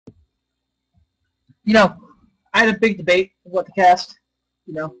You know, I had a big debate of what to cast.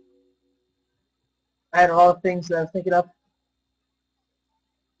 You know, I had a lot of things that I was thinking of.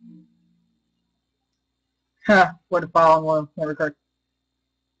 Huh, what a following one memory card.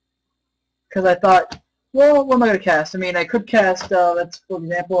 Because I thought, well, what am I going to cast? I mean, I could cast, that's for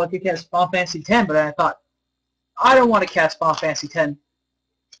example, I could cast Final Fantasy X, but I thought, I don't want to cast Final Fantasy X.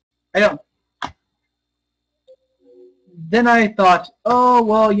 I don't. Then I thought, oh,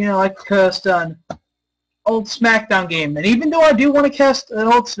 well, you know, I could cast an old SmackDown game. And even though I do want to cast an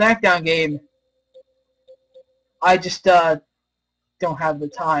old SmackDown game, I just don't have the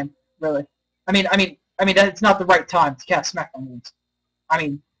time, really. I mean, it's not the right time to cast SmackDown games. I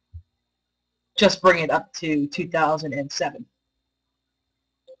mean, just bring it up to 2007.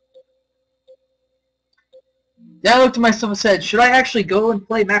 Then I looked at myself and said, should I actually go and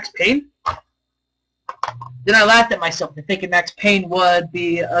play Max Payne? Then I laughed at myself and thinking Max Payne would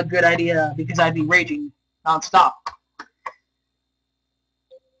be a good idea because I'd be raging nonstop.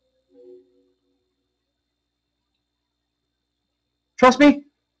 Trust me,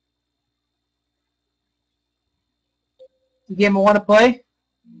 the game I want to play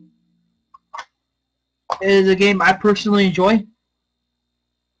is a game I personally enjoy.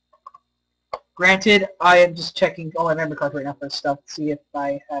 Granted, I am just checking all my memory cards right now for stuff to see if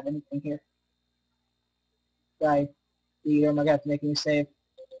I have anything here. Am I going to have to make a new save?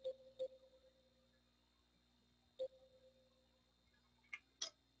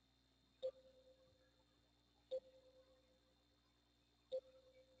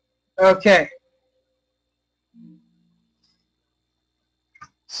 Okay.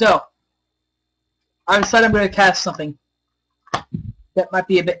 So, I decided I'm going to cast something that might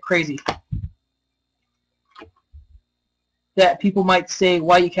be a bit crazy. That people might say,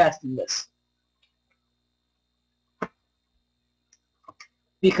 why are you casting this?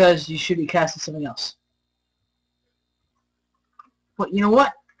 Because you should be casting something else. But you know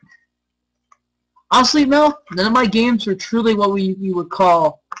what? Honestly, Mel, none of my games are truly what we would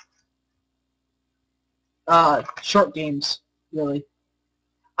call short games, really.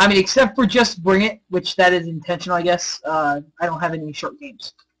 I mean, except for Just Bring It, which that is intentional, I guess. I don't have any short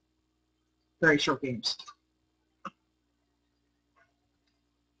games. Very short games.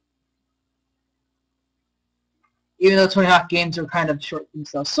 Even though Tony Hawk games are kind of short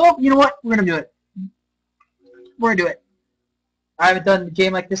themselves. So, you know what? We're going to do it. We're going to do it. I haven't done a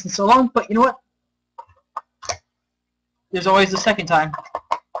game like this in so long, but you know what? There's always a second time.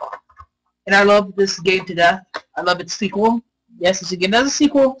 And I love this game to death. I love its sequel. Yes, it's a game that has a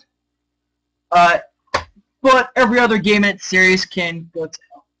sequel. But every other game in its series can go to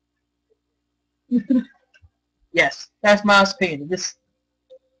hell. Yes, that's my opinion. This.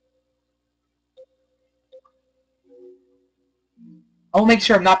 I'll make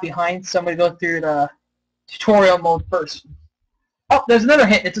sure I'm not behind, so I'm going to go through the tutorial mode first. Oh, there's another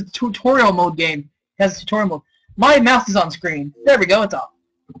hint. It's a tutorial mode game. It has a tutorial mode. My mouse is on screen. There we go. It's off.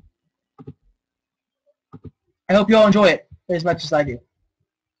 I hope you all enjoy it as much as I do.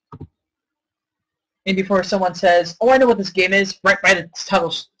 And before someone says, oh, I know what this game is, right by the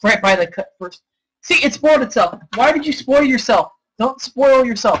title, right by the cut first. See, it spoiled itself. Why did you spoil yourself? Don't spoil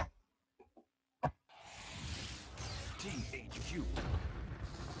yourself.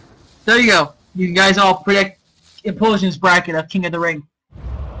 There you go. You guys all predict Implosion's bracket of King of the Ring.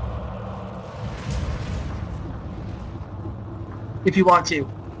 If you want to.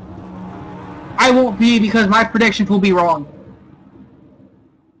 I won't be because my predictions will be wrong.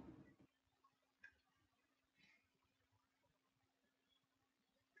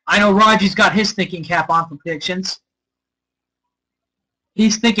 I know Raji's got his thinking cap on for predictions.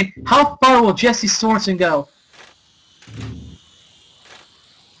 He's thinking, how far will Jesse Sorensen go?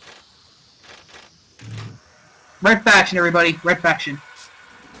 Red faction, everybody. Red faction.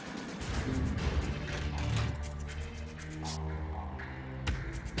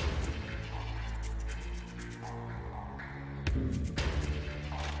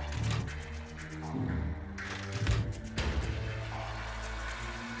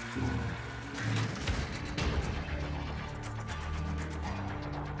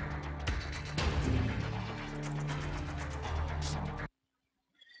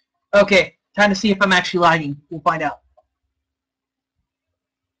 Okay, time to see if I'm actually lagging. We'll find out.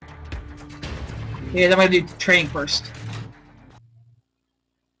 Yeah, I'm going to do training first.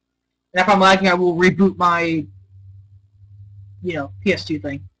 And if I'm lagging, I will reboot my, you know, PS2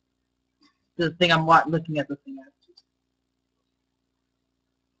 thing. The thing I'm looking at the thing at.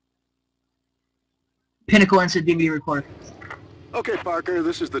 Pinnacle Instant DVD recorder. Okay, Parker,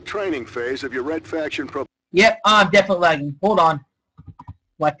 this is the training phase of your Red Faction pro... Yep, I'm definitely lagging. Hold on.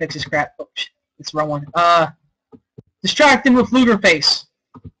 Why fix this crap? Oh, It's the wrong one. Distract him with Lugerface.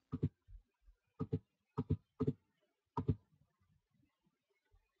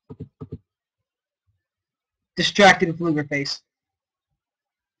 Distracted with Lugerface.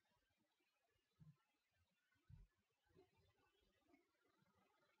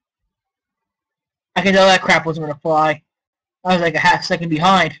 I could tell that crap wasn't gonna fly. I was like a half second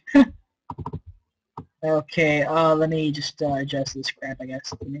behind. Okay, let me just adjust this crap, I guess,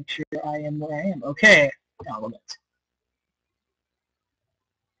 to make sure I am where I am. Okay, element.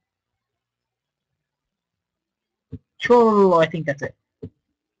 Control, I think that's it.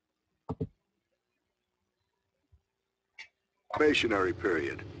 Probationary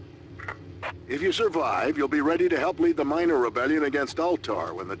period. If you survive, you'll be ready to help lead the minor rebellion against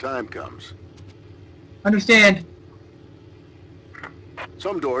Ultar when the time comes. Understand.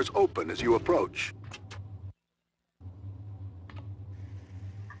 Some doors open as you approach.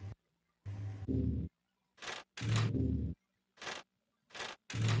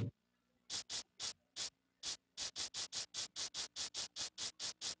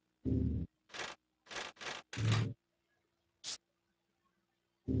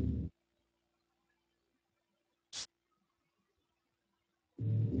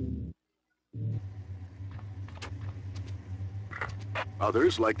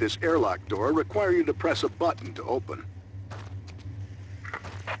 Others, like this airlock door, require you to press a button to open.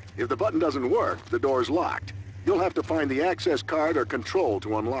 If the button doesn't work, the door's locked. You'll have to find the access card or control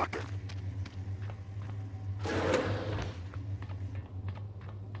to unlock it.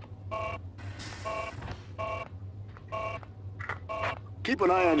 Keep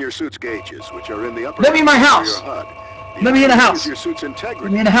an eye on your suit's gauges, which are in the upper Let me in my house. of your HUD. Let me in the house. Your suit's integrity.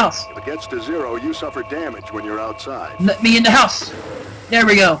 Let me in the house. If it gets to 0, you suffer damage when you're outside. Let me in the house. There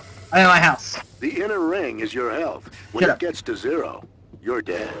we go. I'm in my house. The inner ring is your health. When Shut it up. gets to 0, you're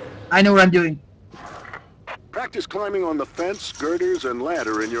dead. I know what I'm doing. Practice climbing on the fence, girders, and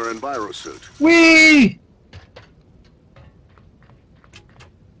ladder in your EnviroSuit. Whee!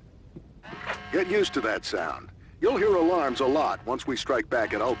 Get used to that sound. You'll hear alarms a lot once we strike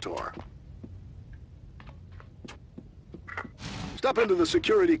back at Ultor. Step into the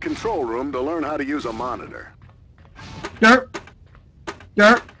security control room to learn how to use a monitor. Derp.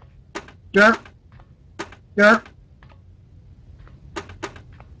 Derp. Derp. Derp.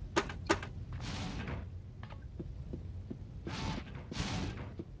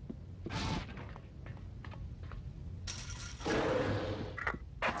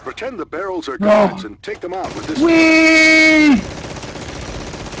 Pretend the barrels are guards and take them out with this. Whee!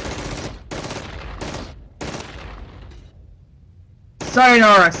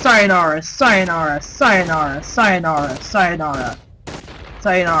 Sayonara, sayonara, sayonara, sayonara, sayonara, sayonara,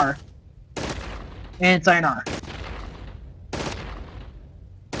 sayonara, and sayonara.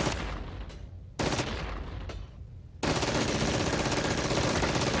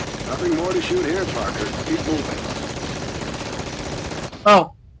 Nothing more to shoot here, Parker. Keep moving.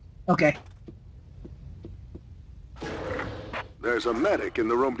 Oh, okay. There's a medic in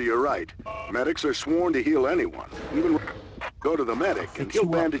the room to your right. Medics are sworn to heal anyone. Even go to the medic and he'll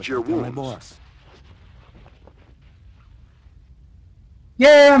bandage your wounds.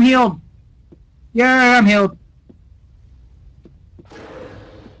 Yeah, I'm healed. Yeah, I'm healed.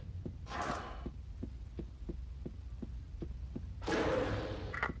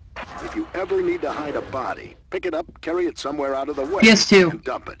 If you ever need to hide a body, pick it up, carry it somewhere out of the way, PS2. and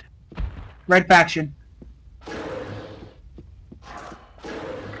dump it. Red faction.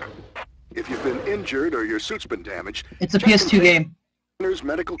 If you've been injured or your suit's been damaged, It's a check PS2 game. containers,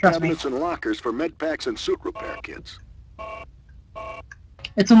 medical Trust me. cabinets, and lockers for med packs and suit repair kits.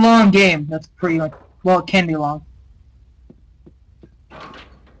 It's a long game. That's pretty much, well, it can be long.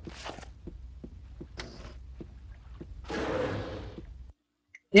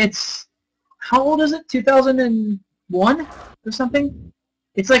 It's, how old is it? 2001 or something?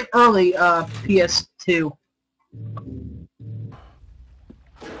 It's like early PS2.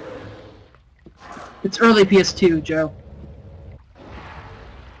 It's early PS2, Joe.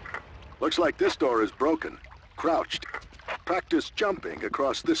 Looks like this door is broken. Crouched. Practice jumping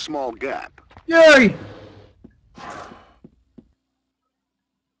across this small gap. Yay!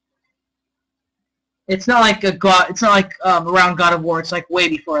 It's not like a God. It's not like around God of War. It's like way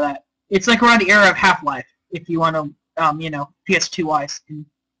before that. It's like around the era of Half-Life, if you want to, you know, PS2 wise.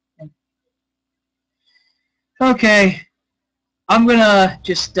 Okay, I'm gonna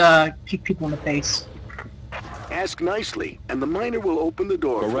just kick people in the face. Ask nicely, and the miner will open the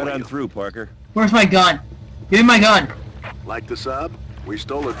door Go for right you. on through, Parker. Where's my gun? Give me my gun. Like the sub? We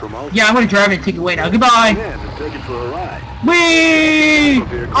stole it from Ultra. Yeah, I'm gonna drive it and take it away now. Goodbye! Come in and take it for a ride. Whee!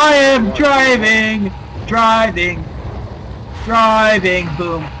 I am driving! Driving!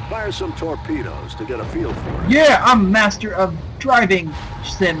 Boom. Fire some torpedoes to get a feel for it. Yeah, I'm master of driving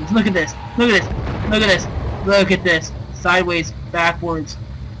sims. Look at this. Look at this. Look at this. Look at this. Sideways, backwards.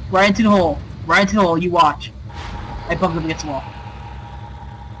 Right into the hole. Right into the hole. You watch. I bumped up against the wall.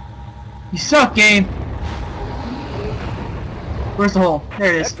 You suck, game. Where's the hole?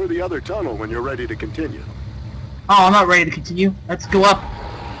 There it is. Head for the other tunnel when you're ready to continue. Oh, I'm not ready to continue. Let's go up.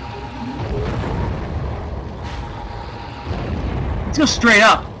 Let's go straight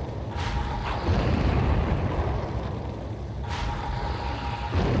up.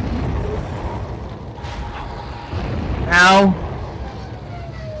 Ow.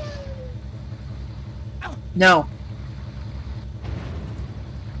 No.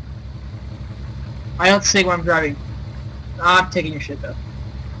 I don't sing when I'm driving. I'm taking your shit though.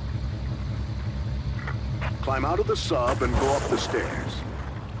 Climb out of the sub and go up the stairs.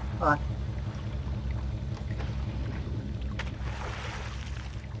 Hold on.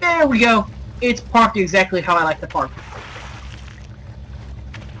 There we go. It's parked exactly how I like to park.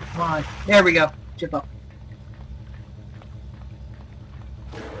 Come on. There we go. Jump up.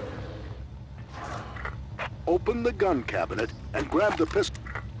 Open the gun cabinet and grab the pistol.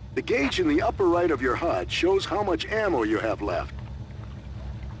 The gauge in the upper right of your HUD shows how much ammo you have left.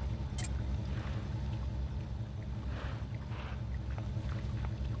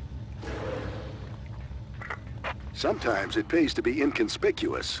 Sometimes it pays to be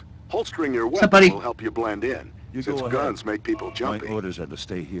inconspicuous. Holstering your weapon will help you blend in, since guns make people jumpy. My orders are to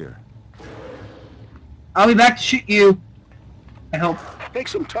stay here. I'll be back to shoot you. I hope. Take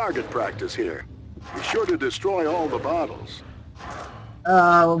some target practice here. Be sure to destroy all the bottles.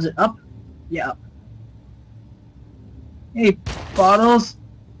 What was it? Up? Yeah, up. Hey, bottles.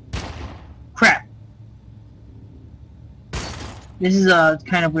 Crap. This is a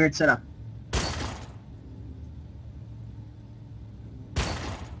kind of weird setup.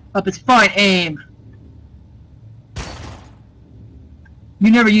 Up is fine aim.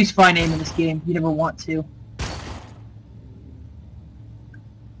 You never use fine aim in this game. You never want to.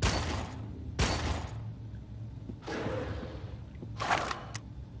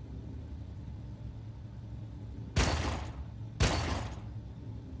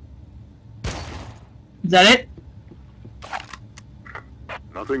 Is that it?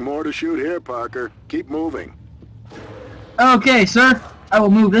 Nothing more to shoot here, Parker. Keep moving. Okay, sir. I will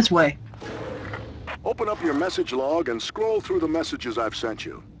move this way. Open up your message log and scroll through the messages I've sent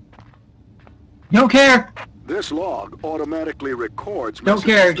you. Don't care. This log automatically records Don't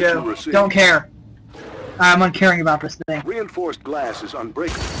messages care, that Joe. you receive. Don't care. I'm uncaring about this thing. Reinforced glass is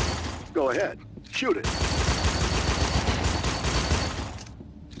unbreakable. Go ahead. Shoot it.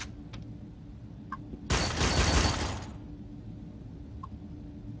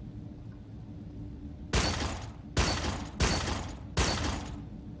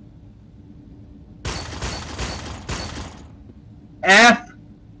 F.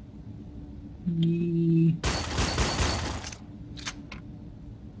 E.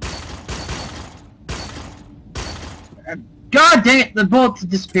 God dang it, the bullet's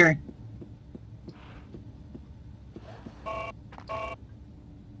disappearing.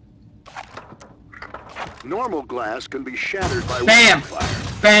 Normal glass can be shattered by Bam!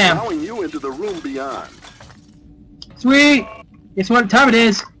 fire, Bam! allowing you into the room beyond. Sweet! Guess what time it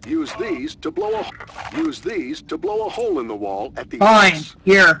is? Use these to blow a hole in the wall at the Fine. ends.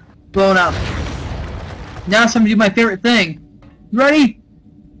 Here. Blown up. Now it's time to do my favorite thing. You ready?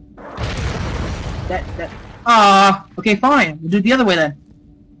 Okay, fine. We'll do it the other way then.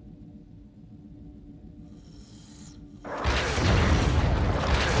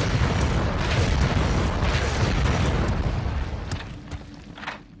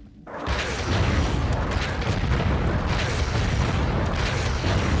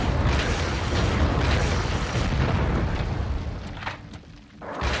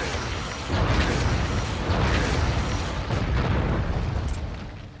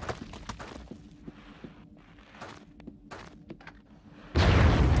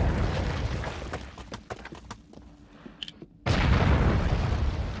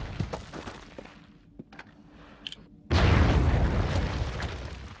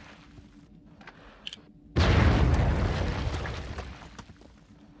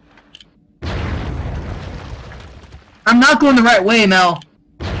 I'm not going the right way, Mel.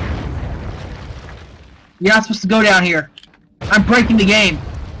 You're not supposed to go down here. I'm breaking the game.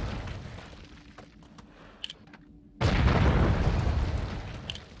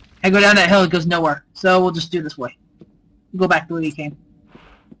 I go down that hill, it goes nowhere. So we'll just do it this way. We'll go back the way we came.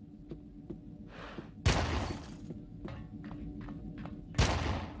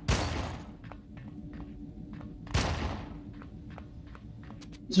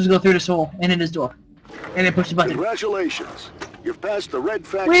 Just go through this hole and in this door. And then push the button. Congratulations. You've passed the Red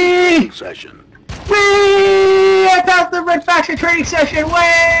Faction Whee! training session. Whee! I passed the Red Faction training session!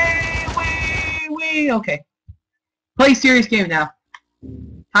 Whee! Okay. Play serious game now.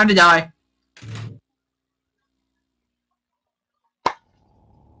 Time to die.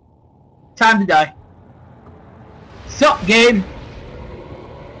 Time to die. Sup, game?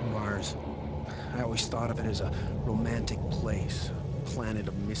 Mars. I always thought of it as a romantic place. A planet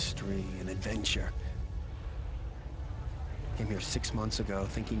of mystery and adventure. Came here 6 months ago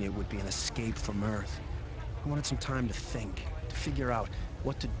thinking it would be an escape from Earth. I wanted some time to think, to figure out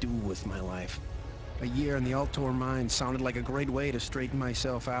what to do with my life. A year in the Ultor mines sounded like a great way to straighten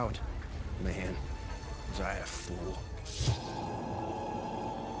myself out. Man, was I a fool.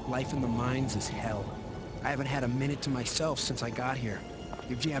 Life in the mines is hell. I haven't had a minute to myself since I got here.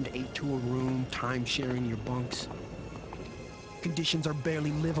 You're jammed 8 to a room, time-sharing your bunks. Conditions are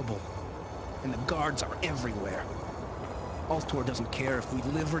barely livable, and the guards are everywhere. Ultor doesn't care if we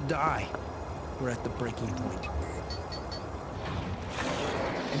live or die. We're at the breaking point.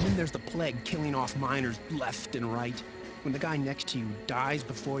 And then there's the plague killing off miners left and right. When the guy next to you dies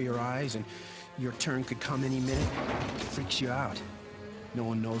before your eyes and your turn could come any minute, it freaks you out. No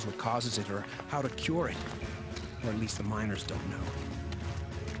one knows what causes it or how to cure it. Or at least the miners don't know.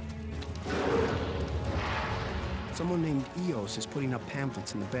 Someone named Eos is putting up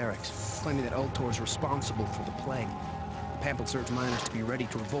pamphlets in the barracks, claiming that Ultor is responsible for the plague. The pamphlets urge miners to be ready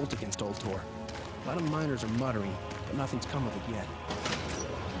to revolt against Ultor. A lot of miners are muttering, but nothing's come of it yet.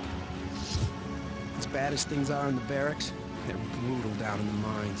 As bad as things are in the barracks, they're brutal down in the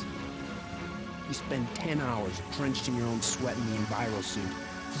mines. You spend 10 hours drenched in your own sweat in the Enviro suit,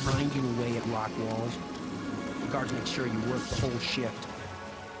 grinding away at rock walls. The guards make sure you work the whole shift.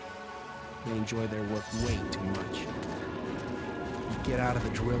 They enjoy their work way too much. You get out of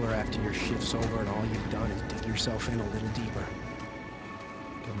the driller after your shift's over and all you've done is dig yourself in a little deeper.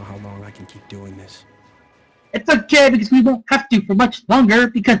 Don't know how long I can keep doing this. It's okay because we won't have to for much longer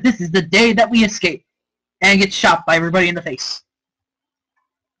because this is the day that we escape and get shot by everybody in the face.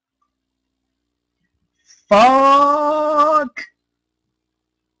 Fuck!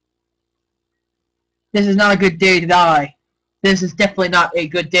 This is not a good day to die. This is definitely not a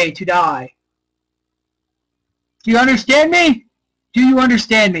good day to die. Do you understand me? Do you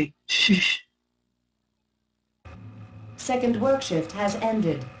understand me? Shh. Second work shift has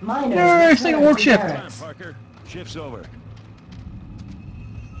ended. Miners Second work shift. Come on, Parker. Shift's over.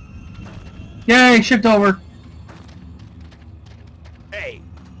 Yay, shift over. Hey,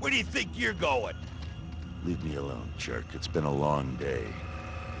 where do you think you're going? Leave me alone, jerk. It's been a long day.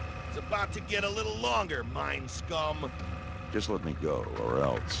 It's about to get a little longer, mine scum. Just let me go, or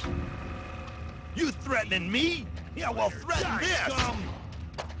else. You threatening me? Yeah, well, threaten this! Scum.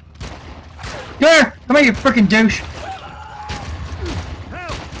 There! Come here, you frickin' douche.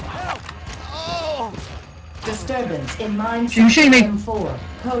 Help! Help! Oh! Disturbance in mine You're shooting me. M4.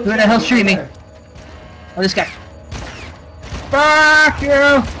 Who the hell's shooting me? Oh, this guy. Fuck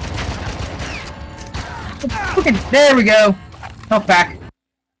you! Fucking, there we go. Health back.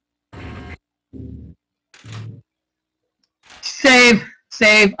 Save!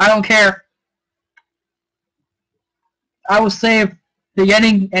 Save! I don't care. I will save the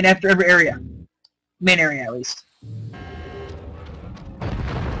beginning and after every area. Main area, at least.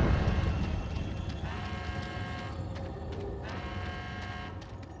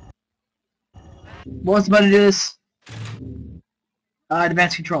 What was about to do this?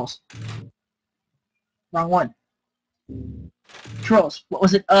 Advanced controls. Wrong one. Controls. What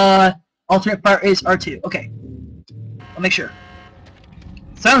was it? Alternate fire is R2. Okay. I'll make sure.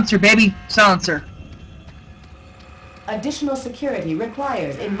 Silencer, baby! Silencer. Additional security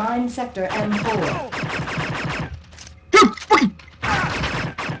required in mine sector M4. Dude, fucking!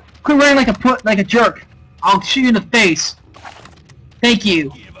 Quit running like a jerk. I'll shoot you in the face. Thank you.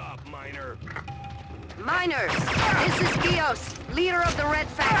 Give up, miner. Miners, this is Eos, leader of the Red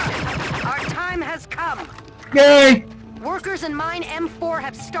Faction. Our time has come. Yay! Workers in Mine M4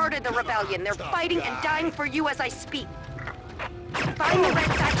 have started the rebellion. They're fighting and dying for you as I speak. Find the Red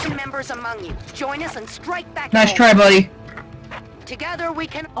Faction members among you. Join us and strike back. Nice try, buddy. Together we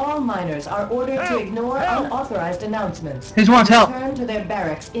can... All miners are ordered to ignore unauthorized announcements. Who wants help? Return to their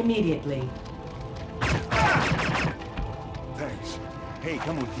barracks immediately. Thanks. Hey,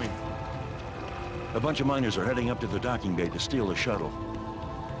 come with me. A bunch of miners are heading up to the docking bay to steal a shuttle.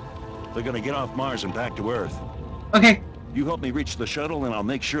 They're gonna get off Mars and back to Earth. Okay. You help me reach the shuttle and I'll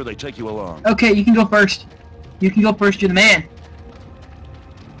make sure they take you along. Okay, you can go first. You can go first. You're the man.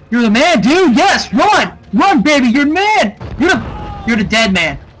 You're the man, dude! Yes! Run! Run, baby! You're the man! You're the... You're the dead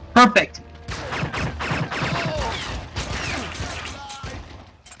man. Perfect.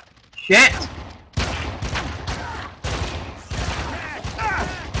 Shit.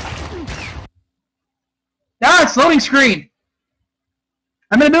 Ah, it's loading screen.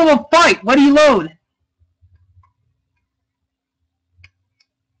 I'm in the middle of a fight. Why do you load?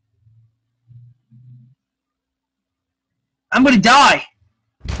 I'm gonna die.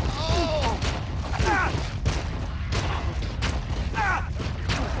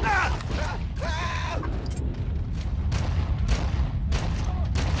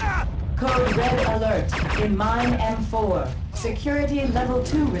 Code Red Alert in Mine M4. Security Level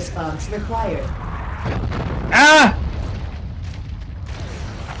 2 response required. Ah!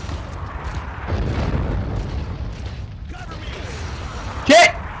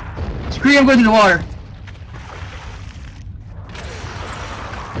 Shit! Screw you, I'm going to the water.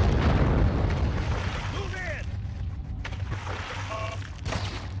 Move in!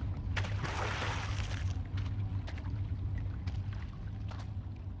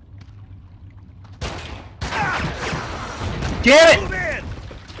 Damn it! Move in!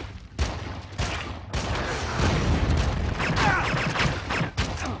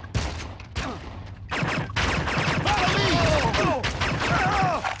 Follow me! Oh!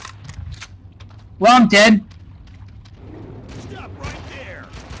 Well, I'm dead. Stop right there!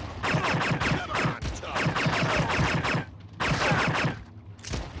 Oh, come on, tough!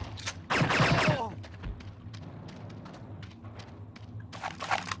 Oh.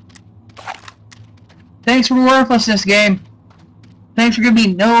 Thanks for worthlessness, game. Thanks for giving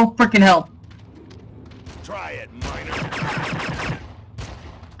me no freaking help. Try it, miner!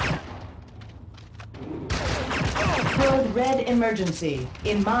 Code Red Emergency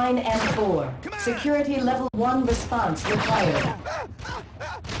in Mine M4. Security Level 1 response required.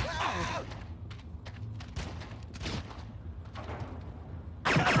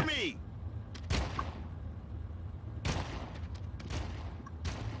 Cover me!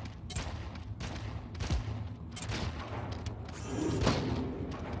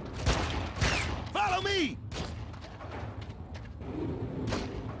 Follow me!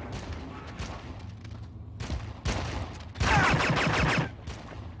 Ah!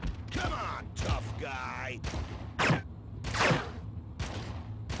 Come on, tough guy!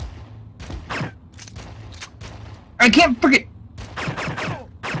 I can't freaking...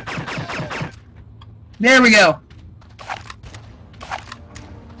 There we go.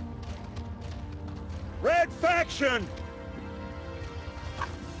 Red faction!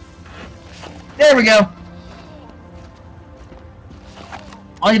 There we go.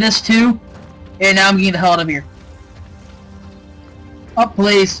 I'll do this too. And now I'm getting the hell out of here. Up,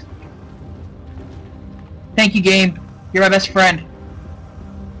 please. Thank you, game. You're my best friend.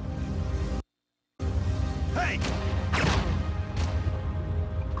 Hey!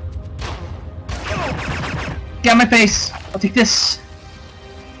 Get out my face. I'll take this.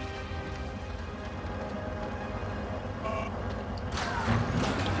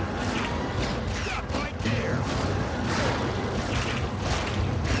 Stop right there!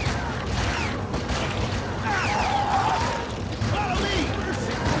 Follow me!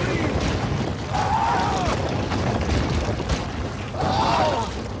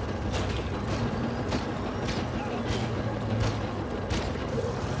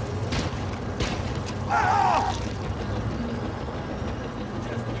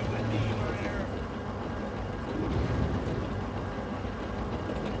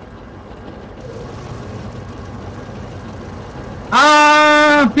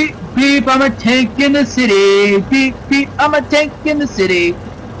 Ah, beep, beep, I'm a tank in the city. Beep, beep, I'm a tank in the city.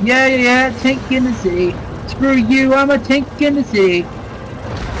 Yeah, yeah, yeah, tank in the city. Screw you, I'm a tank in the city.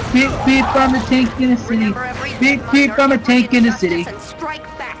 Beep, beep, I'm a tank in the city. Remember, every Beep, dead beep, miner, I'm a bring tank in the justice city. and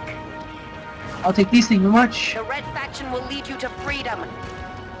strike back. I'll take these things much. The Red Faction will lead you to freedom.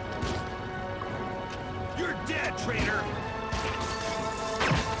 You're dead, traitor!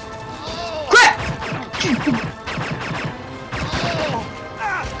 Crap!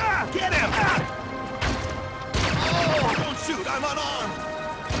 Get him! Don't shoot, I'm unarmed!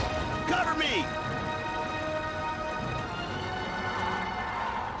 Cover me!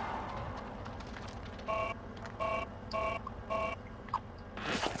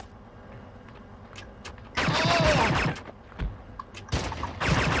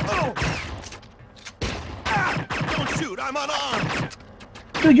 Don't shoot, I'm unarmed!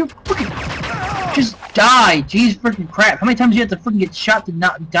 Dude, you freaking... Just die! Jeez freaking crap. How many times do you have to freaking get shot to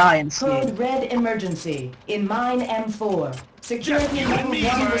not die in this game? Code Red Emergency in Mine M4. Security you and Level me,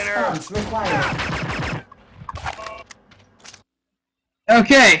 1 Miner. response required.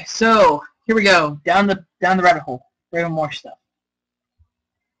 Okay, so here we go. Down the rabbit hole. For even more stuff.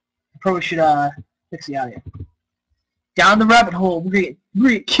 probably should fix the audio. Down the rabbit hole. We're gonna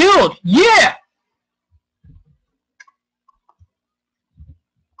get killed. Yeah.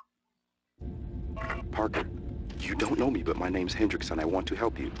 Parker, you don't know me, but my name's Hendricks, and I want to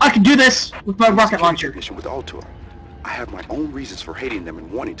help you. I can do this with my rocket Security launcher. technician with Altor. I have my own reasons for hating them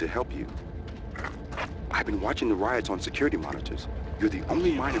and wanting to help you. I've been watching the riots on security monitors. You're the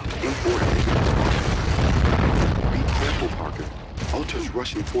only miner to import it. Be careful, Parker. Altor's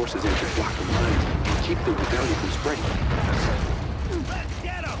rushing forces in to block the mines and keep the rebellion from spreading.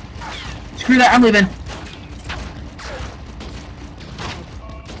 Get him! Screw that, I'm leaving.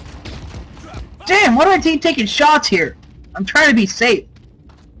 Damn, why do I keep taking shots here? I'm trying to be safe.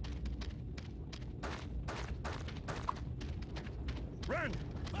 Run!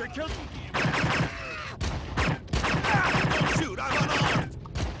 They killed me! Don't shoot! I'm unarmed!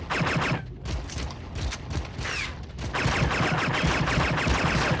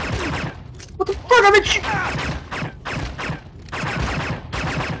 What the fuck? I'm in sh- Don't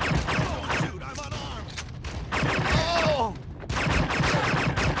shoot! I'm unarmed! Oh!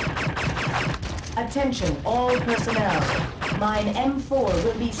 Attention, all personnel. Mine M4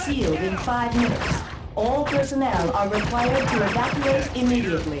 will be sealed in 5 minutes. All personnel are required to evacuate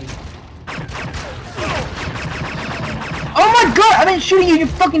immediately. Oh my god! I've been shooting you, you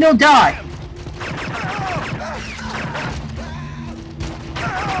fucking don't die!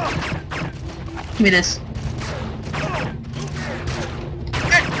 Give me this.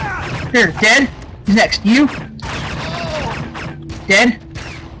 Here, dead. Who's next? You? Dead?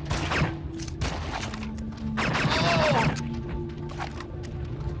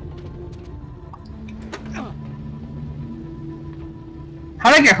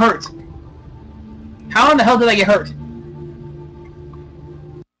 How did I get hurt? How in the hell did I get hurt?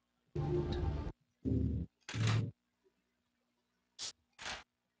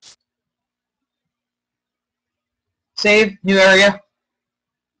 Save, new area.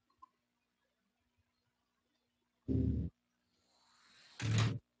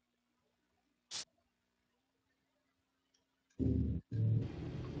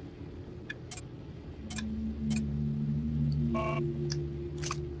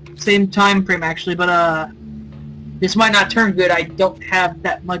 Same time frame actually, but this might not turn good. I don't have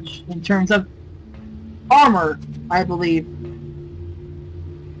that much in terms of armor, I believe.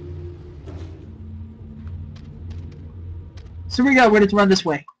 So we got ready to run this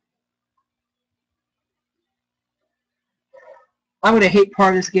way. I'm gonna hate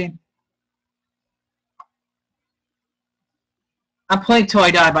part of this game. I'm playing till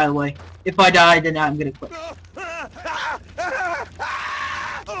I die, by the way. If I die, then I'm gonna quit.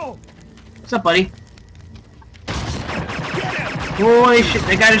 Oh! What's up, buddy? Holy shit,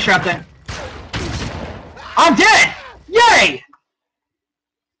 they got a shotgun. I'm dead! Yay!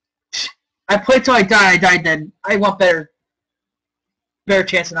 I played till I died, I died then. I want better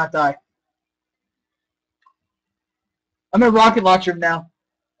chance to not die. I'm a rocket launcher now.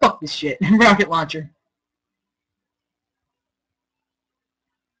 Fuck this shit. Rocket launcher.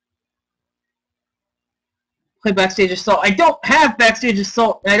 Play Backstage Assault. I don't have Backstage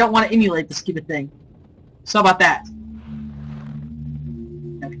Assault, and I don't want to emulate this stupid thing. So how about that?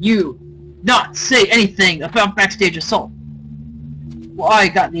 Now, if you not say anything about Backstage Assault, well, I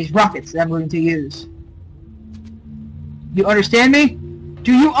got these rockets that I'm going to use. You understand me?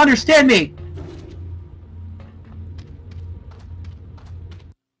 Do you understand me?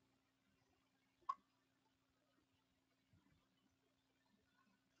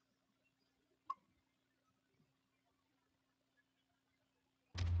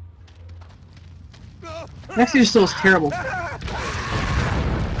 Backstage Assault is terrible. Right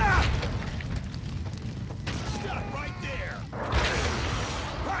there!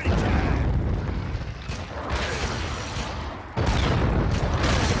 Party time!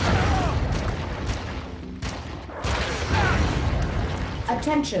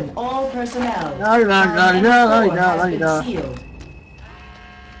 Attention, all personnel. La, la, la, Mine la, la, M4 la, has been la. sealed.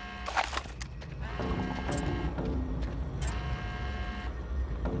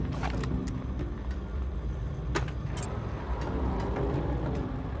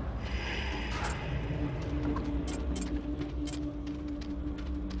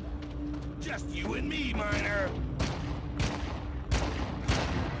 Just you and me, miner!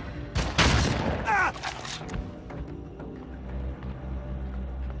 Ah!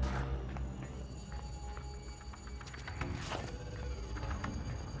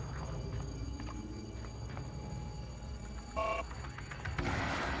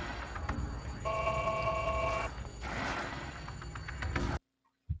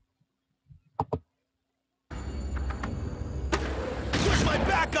 Where's my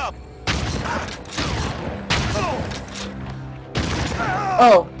backup?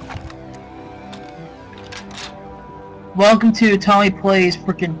 Oh. Welcome to Tommy Plays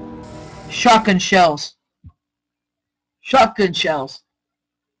freaking shotgun shells. Shotgun shells.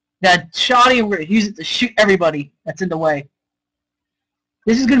 That shoddy, we're gonna use it to shoot everybody that's in the way.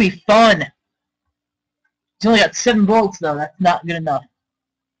 This is gonna be fun. He's only got 7 bullets though. That's not good enough.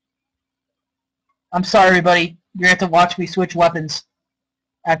 I'm sorry, everybody. You're gonna have to watch me switch weapons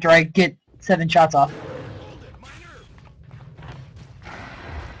after I get 7 shots off.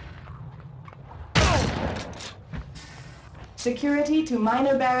 Security to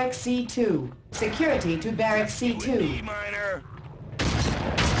Minor Barracks C2. Security to Barracks C2. Miner.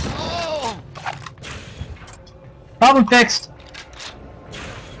 Problem fixed.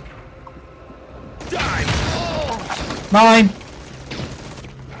 Dive. Mine.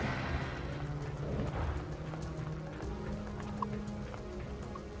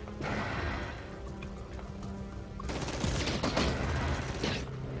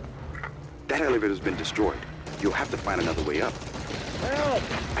 That elevator's been destroyed. You'll have to find another way up. Help!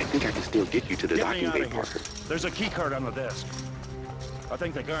 I think I can still get you to the Get me docking out bay, of here. Parker. There's a key card on the desk. I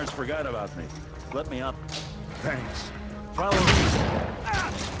think the guards forgot about me. Let me up. Thanks. Follow me.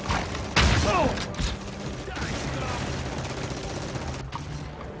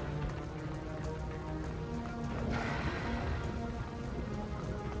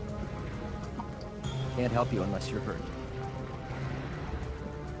 Can't help you unless you're hurt.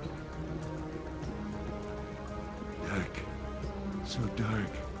 Dark. So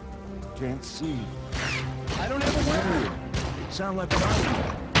dark. Can't see. I don't have a weapon. Sound like fire.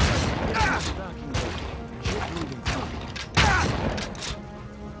 Get to the docking bay. Ship moving through.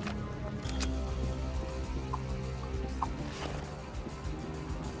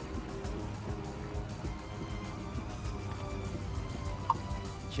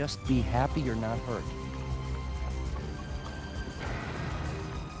 Just be happy you're not hurt.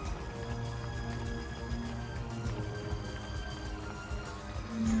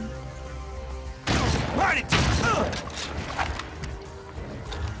 Party!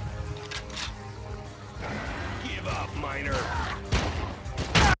 Give up, Miner.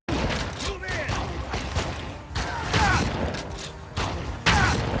 Move in!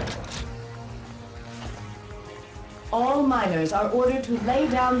 All miners are ordered to lay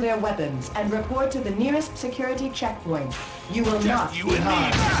down their weapons and report to the nearest security checkpoint. You will not You be and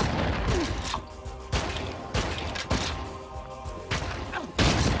harmed. me.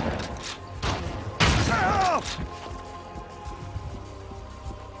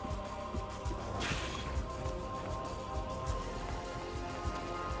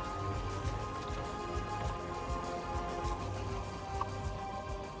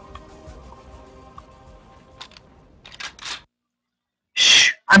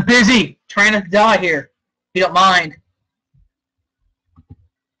 Shh! I'm busy trying not to die here. If you don't mind.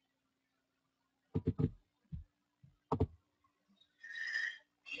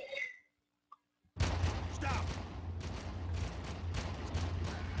 Stop!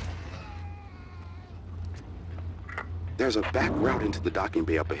 There's a back route into the docking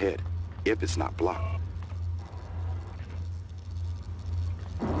bay up ahead, if it's not blocked.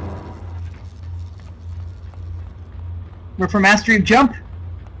 We're for mastery of jump.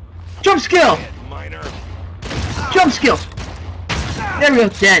 Jump skill! Miner. Jump skill! There we go,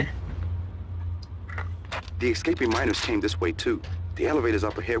 dead. The escaping miners came this way too. The elevators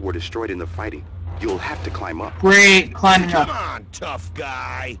up ahead were destroyed in the fighting. You'll have to climb up. Great, climbing Come up. on, tough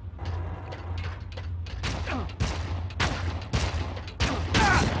guy.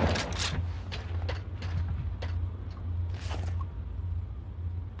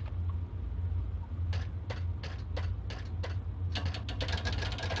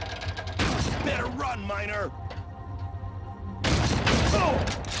 Better run, Miner. Oh!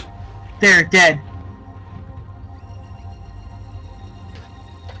 They're dead.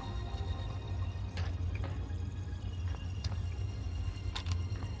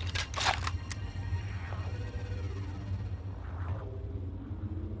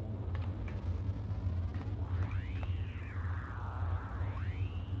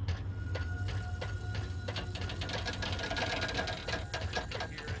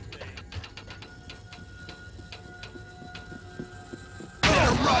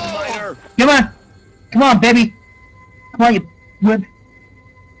 Better run, Miner. Come on! Come on, baby! Come on, you whip.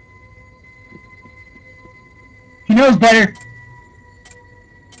 He knows better.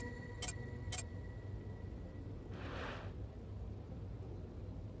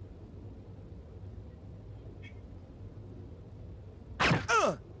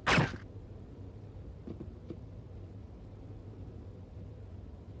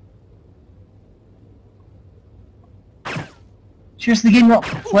 Seriously, game won't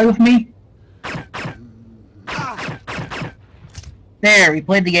play with me? There, we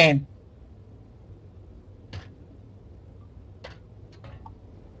played the game.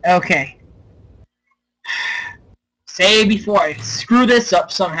 Okay. Say before I screw this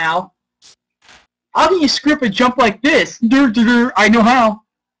up somehow. How can you screw up a jump like this? I know how.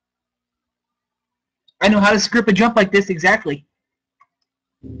 I know how to screw up a jump like this exactly.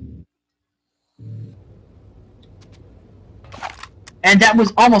 And that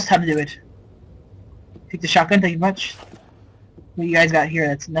was almost how to do it. Take the shotgun, thank you much. What you guys got here?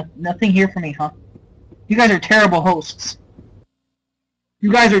 That's nothing here for me, huh? You guys are terrible hosts.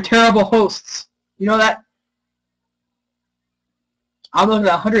 You guys are terrible hosts. You know that? I'm looking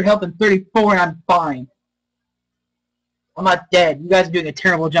at 100 health and 34 and I'm fine. I'm not dead. You guys are doing a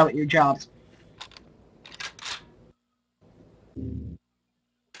terrible job at your jobs.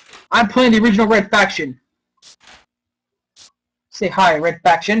 I'm playing the original Red Faction. Say hi, Red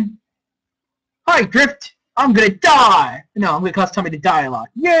Faction. Hi, Drift. I'm gonna die. No, I'm gonna cause Tommy to die a lot.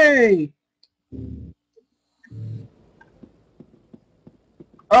 Yay!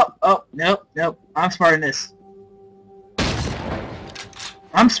 Oh, nope. I'm smarter than this.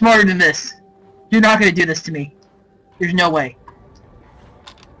 I'm smarter than this. You're not gonna do this to me. There's no way.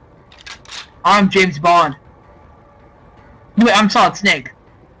 I'm James Bond. No, wait, I'm Solid Snake.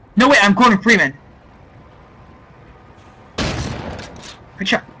 No, wait, I'm Gordon Freeman. Good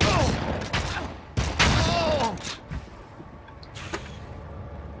shot.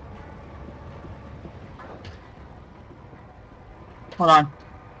 Hold on.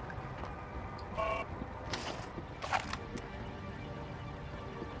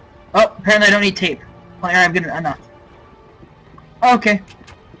 Oh, apparently I don't need tape. Well, I'm good enough. Okay.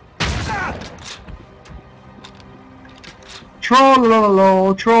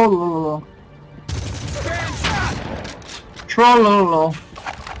 Trollololo, trollololo. Trollololo.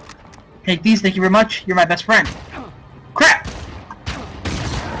 Take these, thank you very much. You're my best friend. Crap!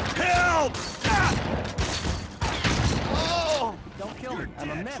 Help! Don't kill me.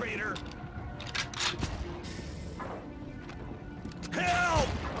 I'm a medic. Traitor! Help!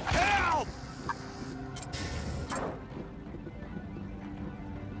 Help!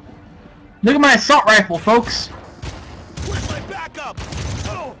 Look at my assault rifle, folks. Where's my backup?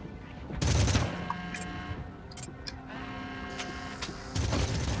 Oh!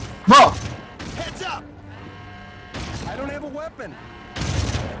 Whoa! Heads up! I don't have a weapon.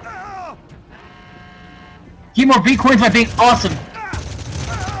 Oh! Get more V-coins by being awesome.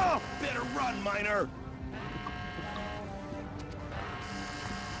 Oh! Better run, Miner!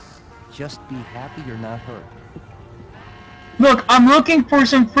 Just be happy you're not hurt. Look, I'm looking for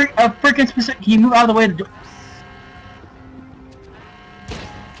some freaking specific. Can you move out of the way of the door?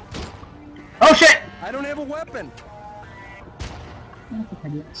 Oh shit! I don't have a weapon.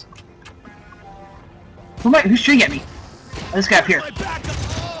 Who's shooting at me? Oh, this guy up here. My backup!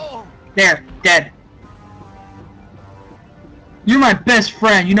 Oh! There, dead. You're my best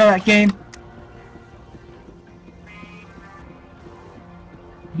friend. You know that game?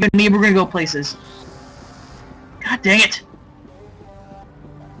 You and me, we're gonna go places. God dang it!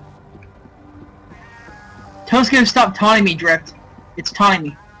 Tell us gonna stop taunting me, Drift. It's taunting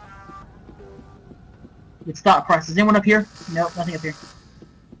me. It's stop press. Is anyone up here? Nope, nothing up here.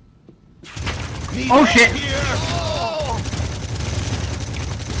 Oh shit! Here. Oh!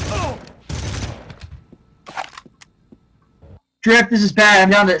 Oh! Drift, this is bad. I'm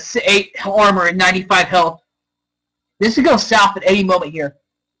down to 8 armor and 95 health. This could go south at any moment here.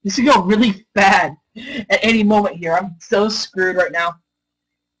 This could go really bad at any moment here. I'm so screwed right now.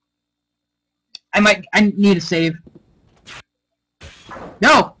 I need a save.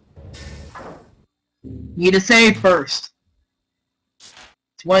 No! Need a save first.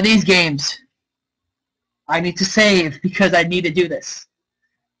 It's one of these games. I need to save because I need to do this.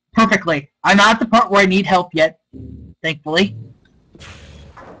 Perfectly. I'm not at the part where I need help yet. Thankfully.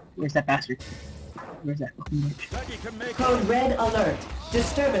 Where's that bastard? Where's that fucking bitch? Code Red Alert.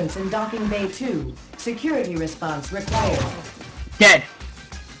 Disturbance in Docking Bay 2. Security response required. Dead.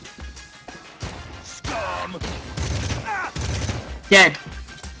 Scum! Dead.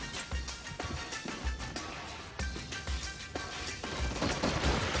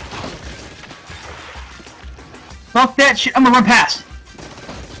 Fuck that shit. I'm gonna run past.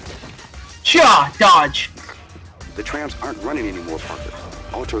 Shaw, dodge. The trams aren't running anymore, Parker.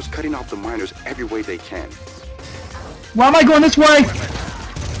 Ultra is cutting off the miners every way they can. Why am I going this way?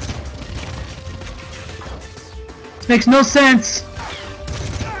 This makes no sense.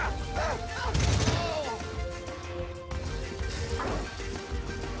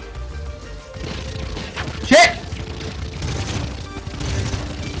 Shit!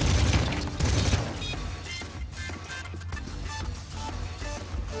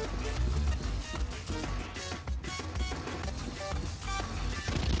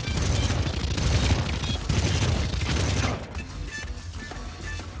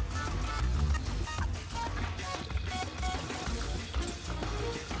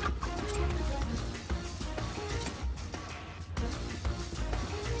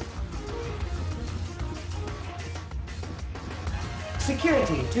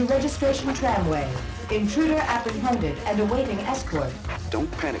 Security to registration tramway. Intruder apprehended and awaiting escort. Don't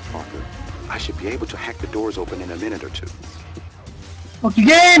panic, Parker. I should be able to hack the doors open in a minute or two. Fuck you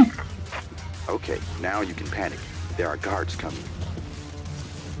again! Okay, now you can panic. There are guards coming.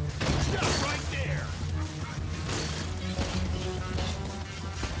 Stop right there.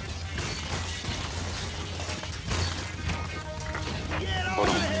 Get Hold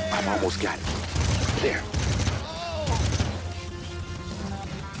over on, here. I've almost got it. There.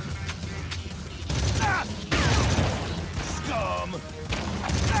 Ah! Scum.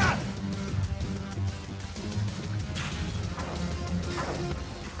 Ah!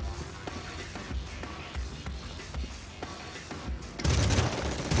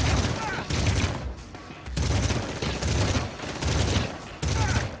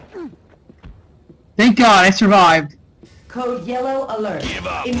 Thank God I survived. Code yellow alert. Give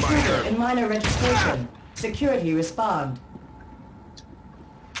up, Intruder minor. in minor registration. Security respond.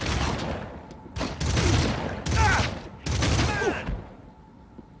 Ah! Man.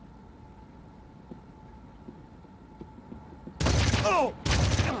 Oh!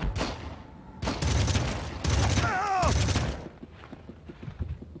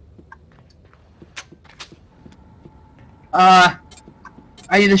 Ah!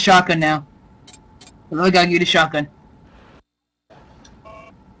 I need a shotgun now. I really gotta get a shotgun.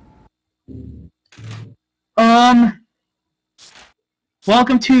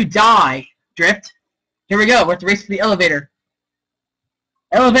 Welcome to Die, Drift. Here we go, we're at the race to the elevator.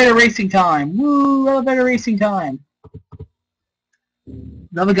 Elevator racing time! Woo! Elevator racing time!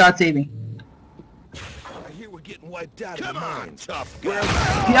 Love God save me. I hear we're getting wiped out of the mines. Tough guy.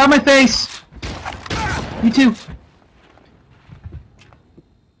 Get out of my face! You too!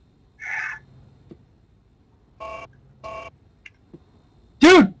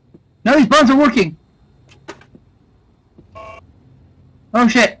 Dude! None of these buttons are working! Oh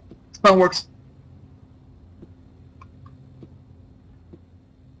shit! This button works.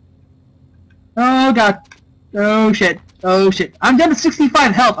 Oh god. Oh shit. Oh shit. I'm down to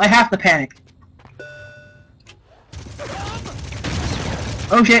 65 health. I have to panic.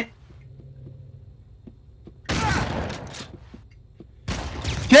 Oh shit.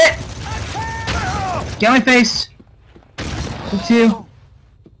 Shit! Get on my face. You too.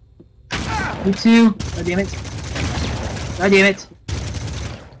 You too. God damn it. God damn it.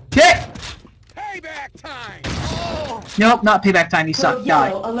 Shit! Payback time! Nope, not payback time. You suck. Code Die.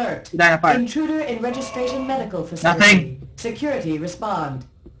 yellow alert. You die on fire. Intruder in registration medical facility. Nothing. Security respond.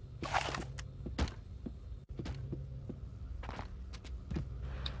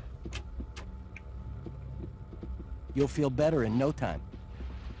 You'll feel better in no time.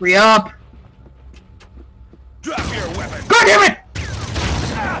 Hurry up. Drop your weapon! God damn it!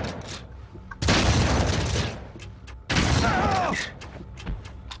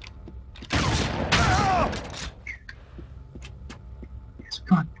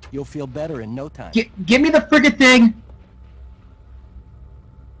 Come on. You'll feel better in no time. Give me the frickin' thing!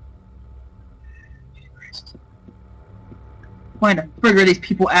 Why the frig are these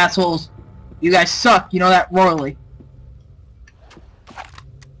people assholes? You guys suck, you know that royally.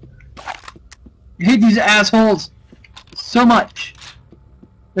 I hate these assholes so much.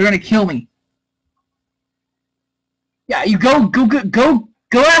 They're gonna kill me. Yeah, you go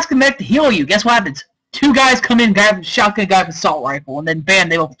ask the mech to heal you. Guess what happens? Two guys come in, guy with a shotgun, guy with an assault rifle, and then bam,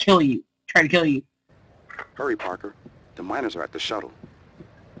 they will kill you. Try to kill you. Hurry, Parker. The miners are at the shuttle.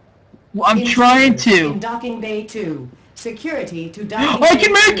 Well, I'm trying to. In docking bay 2. Security to docking I bay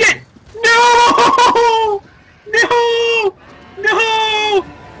can make 2. it! No! No! No!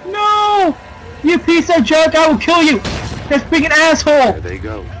 No! You piece of junk, I will kill you! That's being an asshole! There they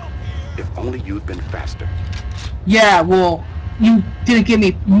go. If only you'd been faster. Yeah, well, you didn't give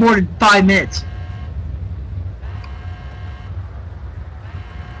me more than 5 minutes.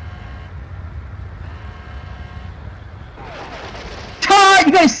 Todd,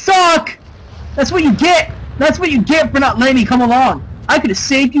 you guys suck! That's what you get! That's what you get for not letting me come along! I could have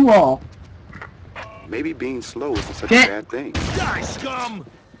saved you all! Maybe being slow isn't such Get- a bad thing. Die, scum!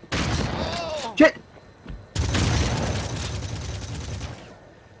 Shit!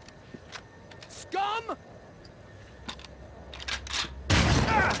 Scum!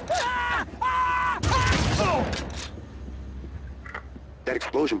 That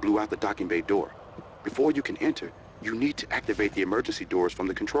explosion blew out the docking bay door. Before you can enter, you need to activate the emergency doors from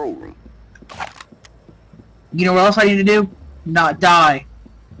the control room. You know what else I need to do? Not die.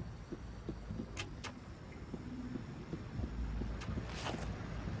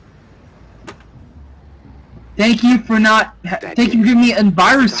 Thank you for not. Thank you for giving me a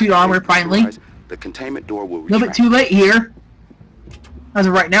virus suit armor finally. The containment door will A little bit retract. too late here. As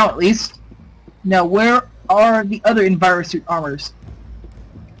of right now, at least. Now, where are the other EnviroSuit armors?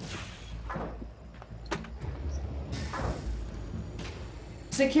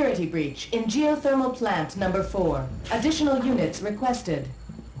 Security breach in geothermal plant number 4. Additional units requested.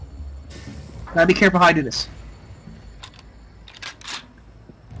 Gotta be careful how I do this.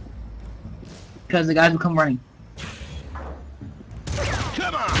 Because the guys will come running.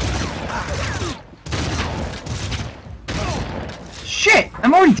 Come on! Shit!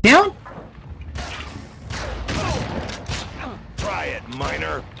 I'm already down? Try it,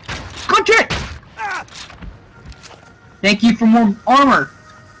 miner. Good trick! Thank you for more armor.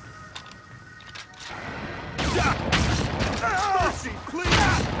 Mercy,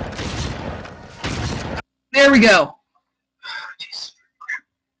 please! There we go. Jeez.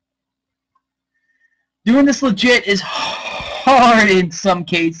 Doing this legit is hard in some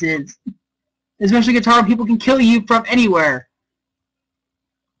cases. Especially guitar, people can kill you from anywhere.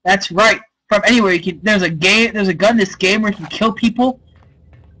 That's right, from anywhere. You can. There's a gun in this game where you can kill people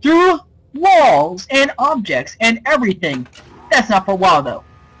through walls and objects and everything. That's not for a while though.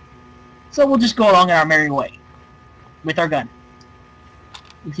 So we'll just go along in our merry way with our gun.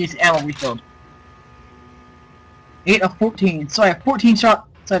 Let's use ammo refilled. 8 of 14. So I have 14 shots.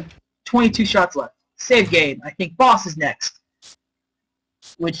 So I have 22 shots left. Save game. I think boss is next.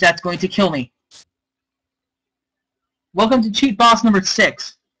 Which that's going to kill me. Welcome to cheat boss number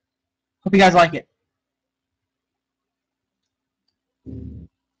 6. Hope you guys like it.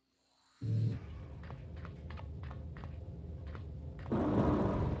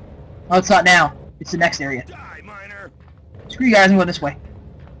 Oh, it's not now. It's the next area. Die, miner. Screw you guys and go this way.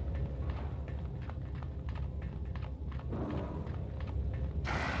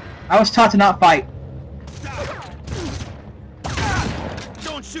 I was taught to not fight.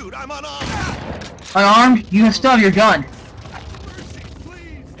 Don't shoot, I'm unarmed. Unarmed? You still have your gun. Mercy,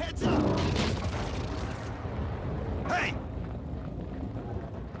 please, heads up. Hey!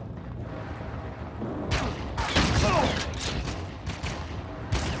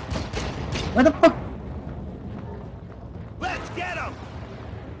 What the fuck? Let's get him!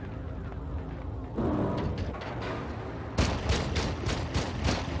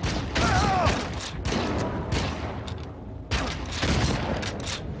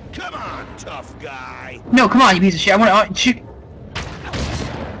 Come on, tough guy. No, come on, you piece of shit. I want to shoot.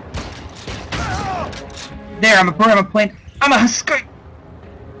 There, I'm a bird. I'm a plane. I'm a skirt.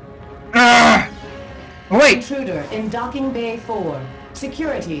 Wait. Intruder in docking bay 4.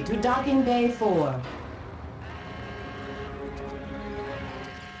 Security to docking bay 4.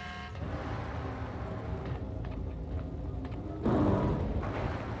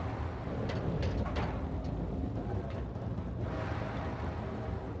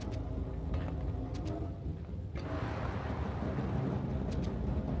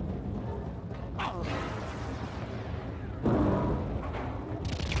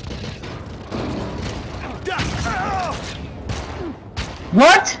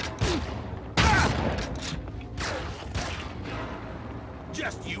 What?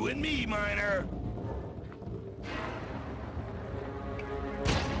 Just you and me, miner.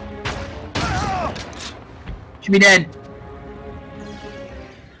 Should be dead.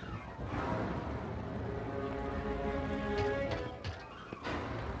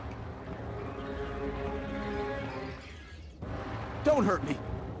 Don't hurt me.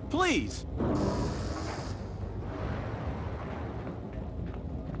 Please.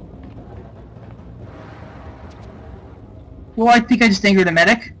 Well, I think I just angered the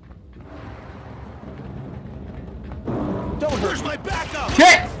medic. Don't hurt Where's me. my backup?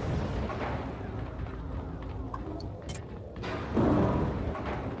 Shit!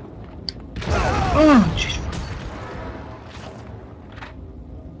 Oh, jeez.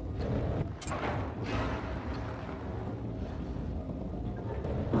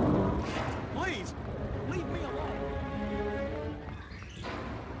 Please. Leave me alone.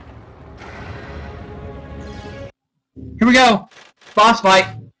 Here we go. Boss fight.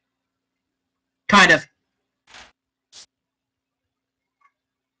 Kind of.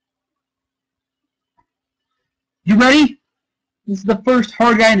 You ready? This is the first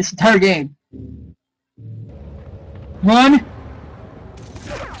hard guy in this entire game. Run.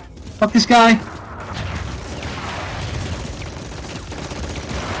 Fuck this guy.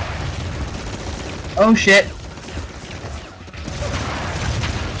 Oh shit.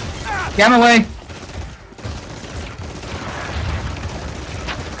 Get out of my way.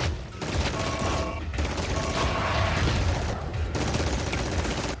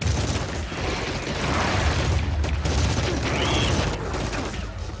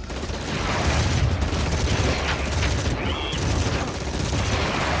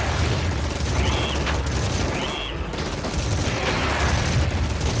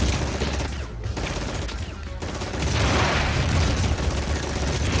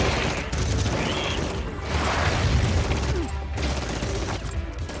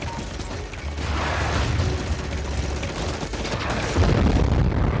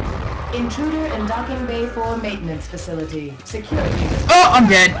 Intruder in Docking Bay 4 maintenance facility. Security. Oh, I'm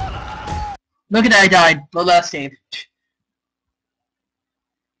dead. Look at that, I died. The last save.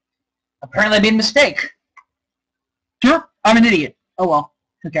 Apparently I made a mistake. Sure, I'm an idiot. Oh well,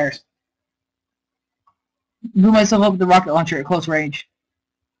 who cares? Blew myself up with the rocket launcher at close range.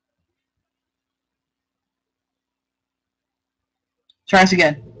 Try this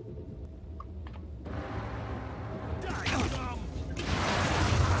again.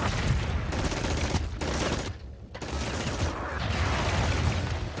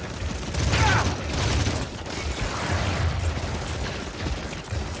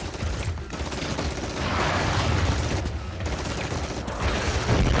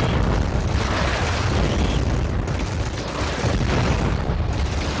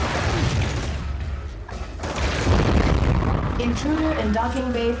 Intruder in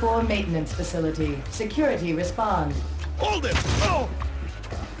Docking Bay 4 maintenance facility. Security respond. Hold it! Oh!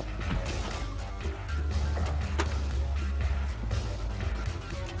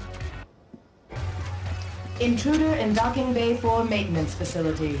 Intruder in Docking Bay 4 maintenance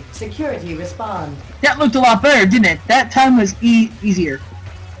facility. Security respond. That looked a lot better, didn't it? That time was easier.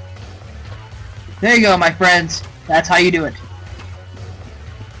 There you go, my friends. That's how you do it.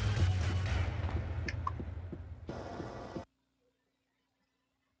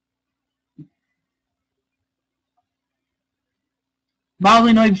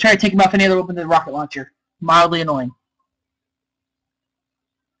 Mildly annoying to try to take him off any other open than the rocket launcher. Mildly annoying.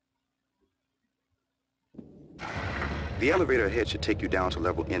 The elevator ahead should take you down to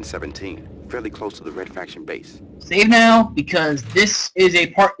level N17, fairly close to the Red Faction base. Save now, because this is a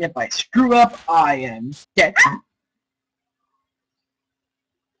part if I screw up, I am dead.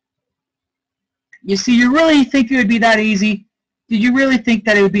 You see, you really think it would be that easy? Did you really think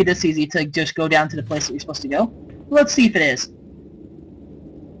that it would be this easy to just go down to the place that you're supposed to go? Let's see if it is.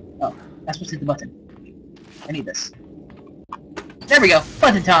 Oh, I'm supposed to hit the button. I need this. There we go.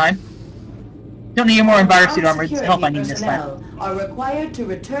 Button time. Don't need any more envirosuit armor. It's help I need this time. Are required to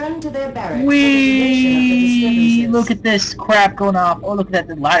return to their barracks Whee! Look at this crap going off. Oh, look at that.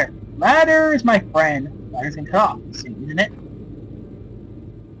 The ladder. Ladder is my friend. Ladder's gonna cut off soon, isn't it?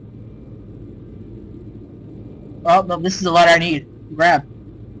 Oh, no, this is the ladder I need. Grab.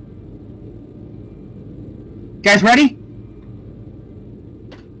 Guys ready?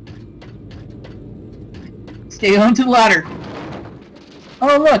 Stay on to the ladder.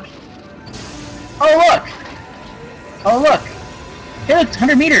 Oh, look. Oh, look. Oh, look. Hey, look,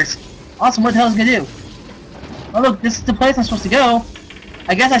 100 meters. Awesome, what the hell is it gonna do? Oh, look, this is the place I'm supposed to go.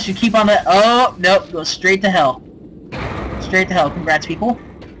 I guess I should keep on that. Oh, nope, go straight to hell. Straight to hell. Congrats, people.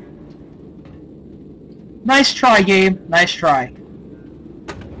 Nice try, game. Nice try.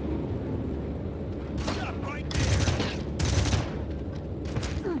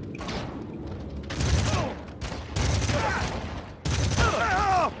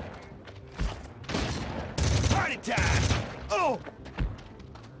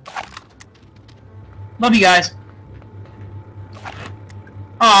 Love you guys.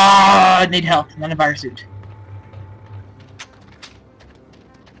 Ah, I need help. Not a envirosuit.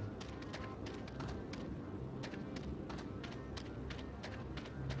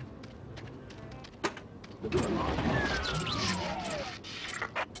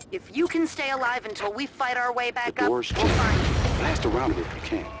 If you can stay alive until we fight our way back up, we'll Doors find you. blast around it if you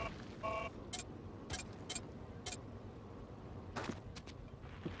can.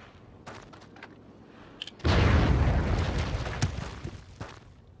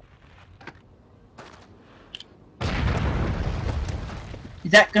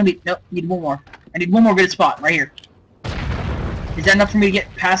 Is that gonna be... Nope, need one more. I need one more good spot, right here. Is that enough for me to get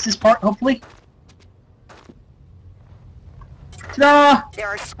past this part, hopefully? Ta-da! There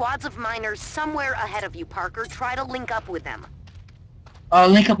are squads of miners somewhere ahead of you, Parker. Try to link up with them.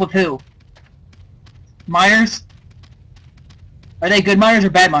 Link up with who? Miners? Are they good miners or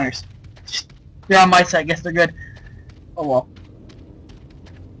bad miners? They're on my side, I guess they're good. Oh well.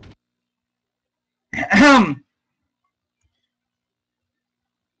 Ahem.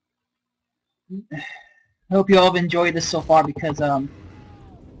 I hope you all have enjoyed this so far because I'm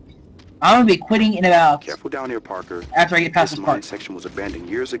gonna be quitting in about Careful down here, Parker. after I get past This this mine part. section was abandoned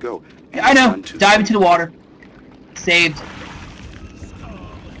years ago. Yeah, I know. None too Dive soon. into the water. Saved.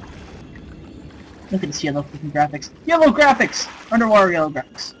 Look at this yellow freaking graphics. Yellow graphics! Underwater yellow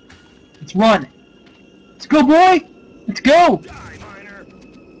graphics. Let's run. Let's go, boy! Let's go!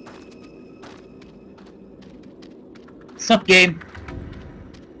 Sup, game?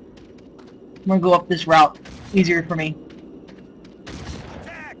 I'm gonna go up this route. Easier for me.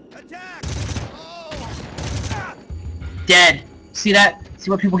 Attack! Attack! Oh! Ah! Dead. See that? See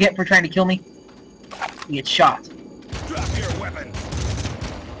what people get for trying to kill me? You get shot. Drop your weapon.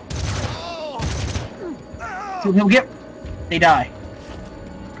 See what people get? They die.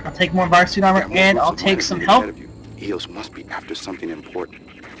 I'll take more Envirosuit armor, and I'll take some help. EOS must be after something important.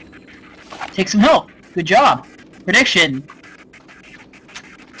 Take some help. Good job. Prediction.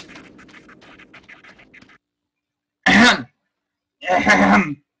 Ahem.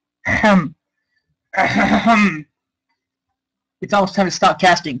 Ahem. Ahem. Ahem. It's almost time to stop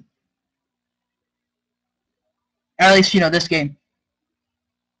casting. At least you know this game.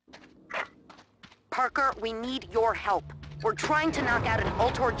 Parker, we need your help. We're trying to knock out an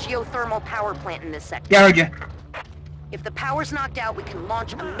Ultor geothermal power plant in this sector. Yeah, I heard you. If the power's knocked out, we can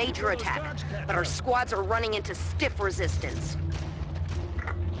launch a major attack, but our squads are running into stiff resistance.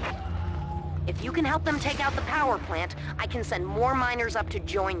 If you can help them take out the power plant, I can send more miners up to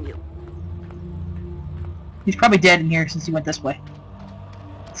join you. He's probably dead in here since he went this way.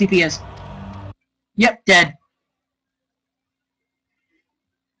 See if he is. Yep, dead.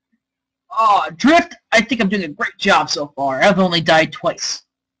 Oh, Drift, I think I'm doing a great job so far. I've only died twice.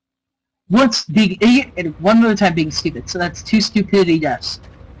 Once being idiot and one other time being stupid. So that's 2 stupidity deaths.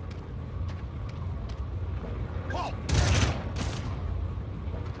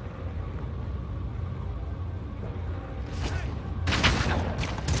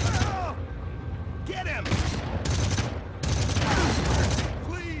 Get him!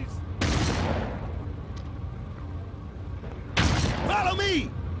 Please! Follow me!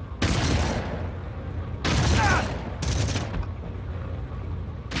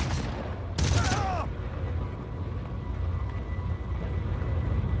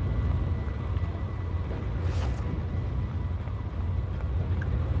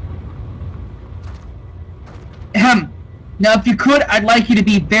 Ahem. Now, if you could, I'd like you to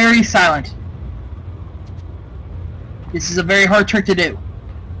be very silent. This is a very hard trick to do.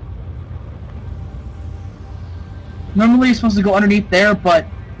 Normally you're supposed to go underneath there, but,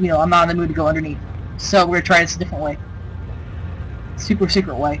 you know, I'm not in the mood to go underneath. So we're going to try this a different way. Super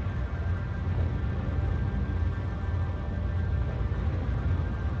secret way.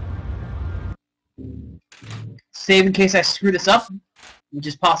 Save in case I screw this up, which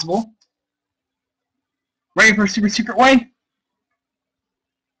is possible. Ready for a super secret way?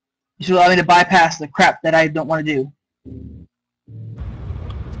 You should allow me to bypass the crap that I don't want to do.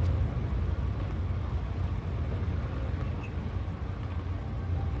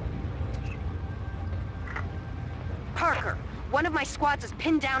 Parker, one of my squads is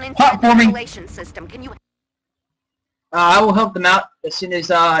pinned down inside the ventilation system. Can you... I will help them out as soon as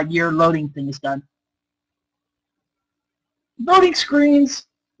your loading thing is done. Loading screens!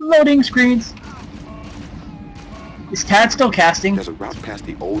 Loading screens! Is Tad still casting? There's a route past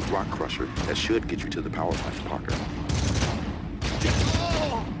the old rock crusher that should get you to the power plant, Parker.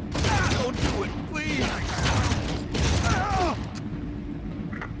 Oh, don't do it, please!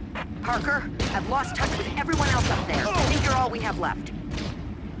 Parker, I've lost touch with everyone else up there. I think you're all we have left.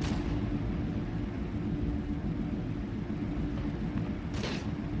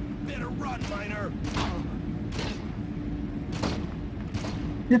 Better run, miner!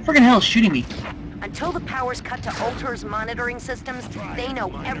 Who the friggin' hell is shooting me? Until the power's cut to Ultor's monitoring systems, they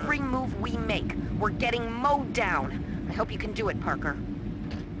know every move we make. We're getting mowed down. I hope you can do it, Parker.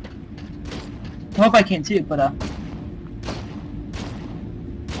 I hope I can too, but oh,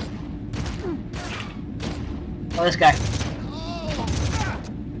 this guy.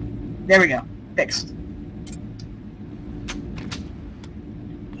 There we go. Fixed.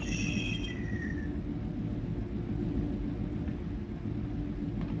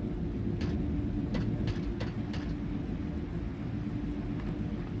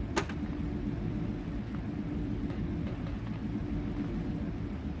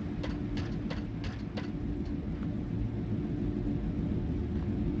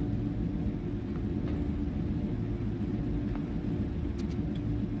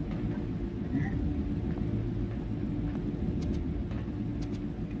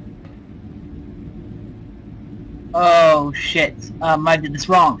 Oh shit, I did this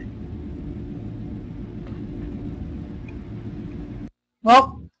wrong.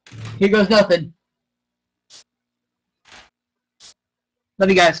 Well, here goes nothing. Love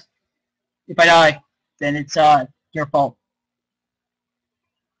you guys. If I die, then it's your fault.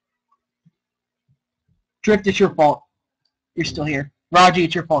 Drift, it's your fault. You're still here. Raji,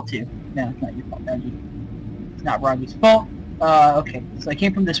 it's your fault too. No, it's not your fault, Raji. It's not Raji's fault. Okay, so I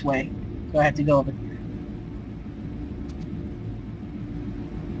came from this way, so I have to go over here.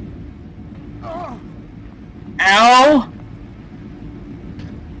 Ow!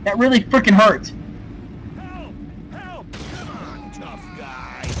 That really freaking hurt. Help! Help! Come on, tough guy!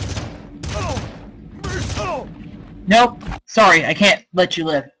 Nope. Sorry, I can't let you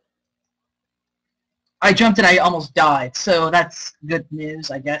live. I jumped and I almost died, so that's good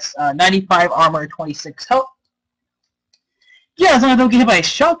news, I guess. 95 armor, 26 health. Yeah, as long as I don't get hit by a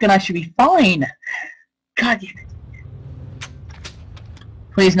shotgun, I should be fine. God damn it.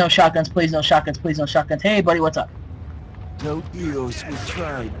 Please no shotguns, please no shotguns, please no shotguns. Hey, buddy, what's up? No EOS, we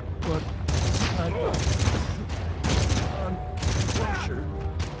tried, but on Crusher.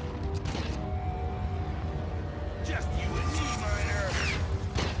 Just you and me, Miner.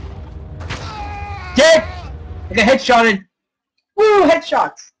 Dead! I got headshotted. Woo,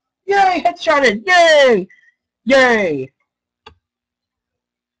 headshots! Yay, headshotted! Yay! Yay!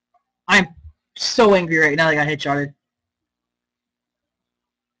 I'm so angry right now that I got headshotted.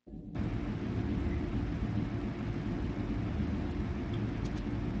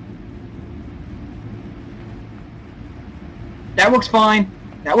 That works fine.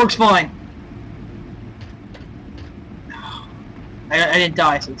 That works fine. I didn't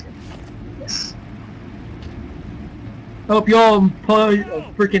die, so it's good. Yes. Hope you all put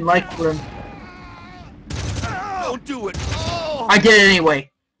a freaking like for him. Don't do it. Oh! I did it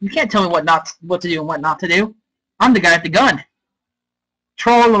anyway. You can't tell me what to do and what not to do. I'm the guy with the gun.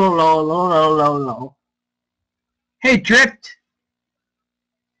 Troll. Hey, Drift.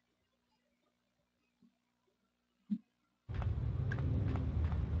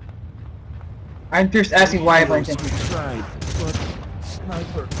 I'm just asking why I'm EOS, we tried, but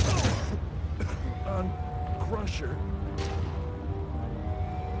Sniper on Crusher.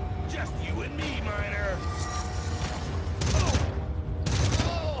 Just you and me, Miner.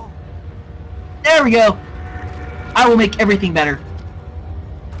 Oh! There we go. I will make everything better.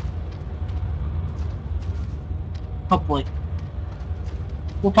 Hopefully.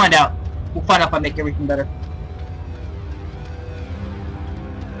 We'll find out. We'll find out if I make everything better.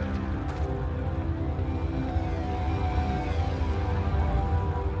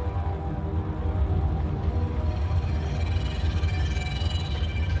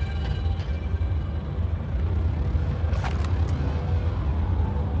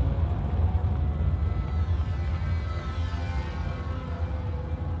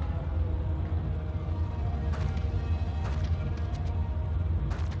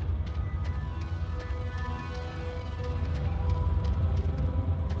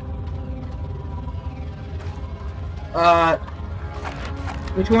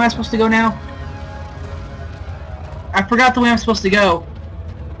 Which way am I supposed to go now? I forgot the way I'm supposed to go.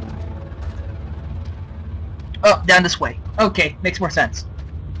 Oh, down this way. Okay, makes more sense.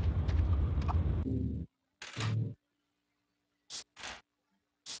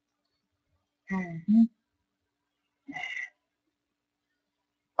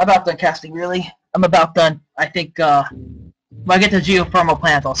 About done casting, really. I'm about done. I think, when I get to geothermal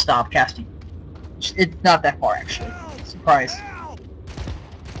plant, I'll stop casting. It's not that far, actually. Surprise.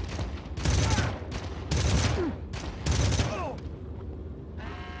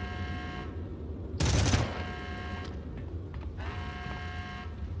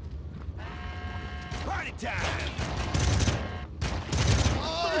 Party time!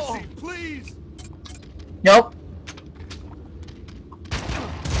 Oh! Mercy, please! Nope.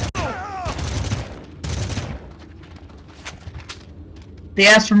 They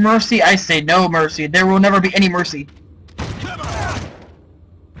ask for mercy, I say no mercy. There will never be any mercy. Come on!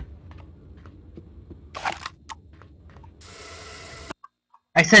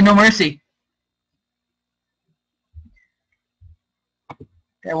 I said no mercy.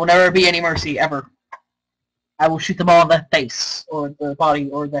 There will never be any mercy, ever. I will shoot them all in the face, or the body,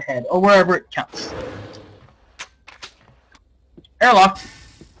 or the head, or wherever it counts. Airlock.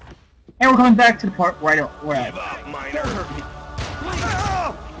 And we're going back to the part where I don't... where Give up, Miner! Don't hurt me. Please.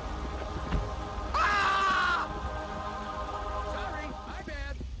 Sorry, my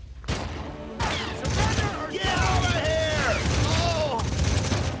bad. Surrender or Get over here! Oh!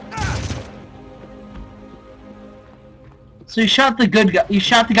 So you shot the good guy. You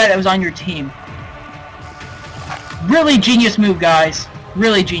shot the guy that was on your team. Really genius move, guys.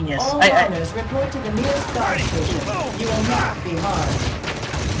 Really genius. All miners report to the nearest guard station. You will not be harmed.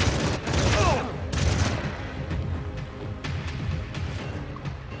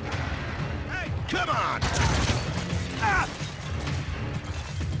 Hey, come on! Ah!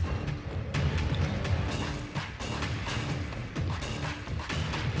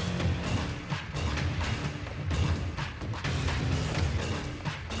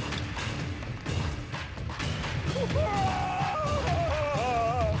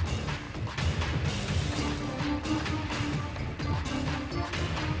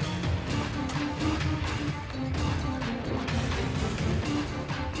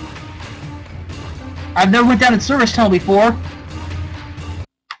 I've never went down in service tunnel before.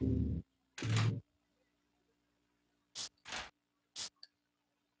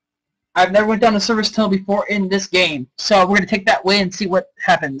 I've never went down a service tunnel before in this game, so we're gonna take that way and see what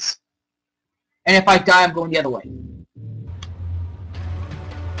happens. And if I die, I'm going the other way.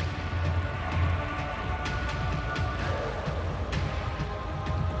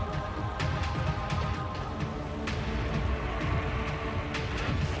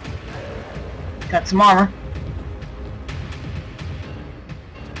 Got some armor.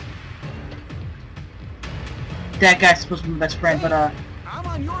 That guy's supposed to be my best friend, but I'm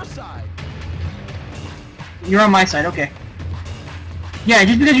on your side. you're on my side, okay. Yeah,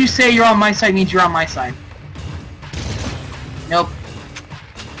 just because you say you're on my side means you're on my side. Nope.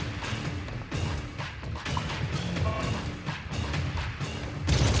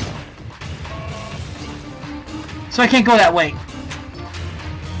 So I can't go that way.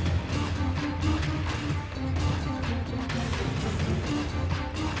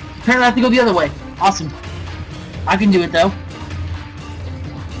 Apparently I have to go the other way. Awesome. I can do it though.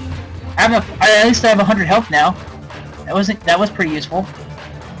 At least I have 100 health now. That was pretty useful,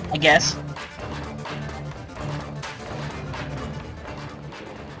 I guess.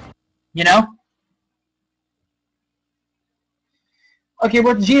 You know? Okay,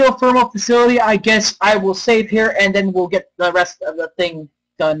 we're at the geothermal facility. I guess I will save here and then we'll get the rest of the thing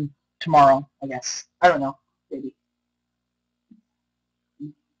done tomorrow, I guess. I don't know. Maybe.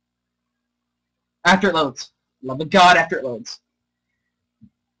 After it loads. Love of God, after it loads.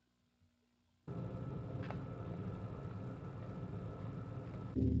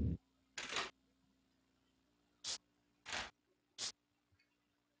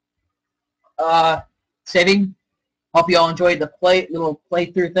 Saving. Hope you all enjoyed the little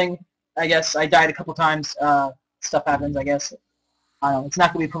playthrough thing. I guess I died a couple times. Stuff happens, I guess. I don't know. It's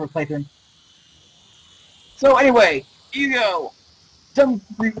not going to be a perfect playthrough. So anyway, you go. Don't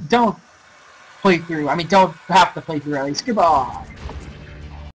play through. I mean, don't have to play through at least. Goodbye.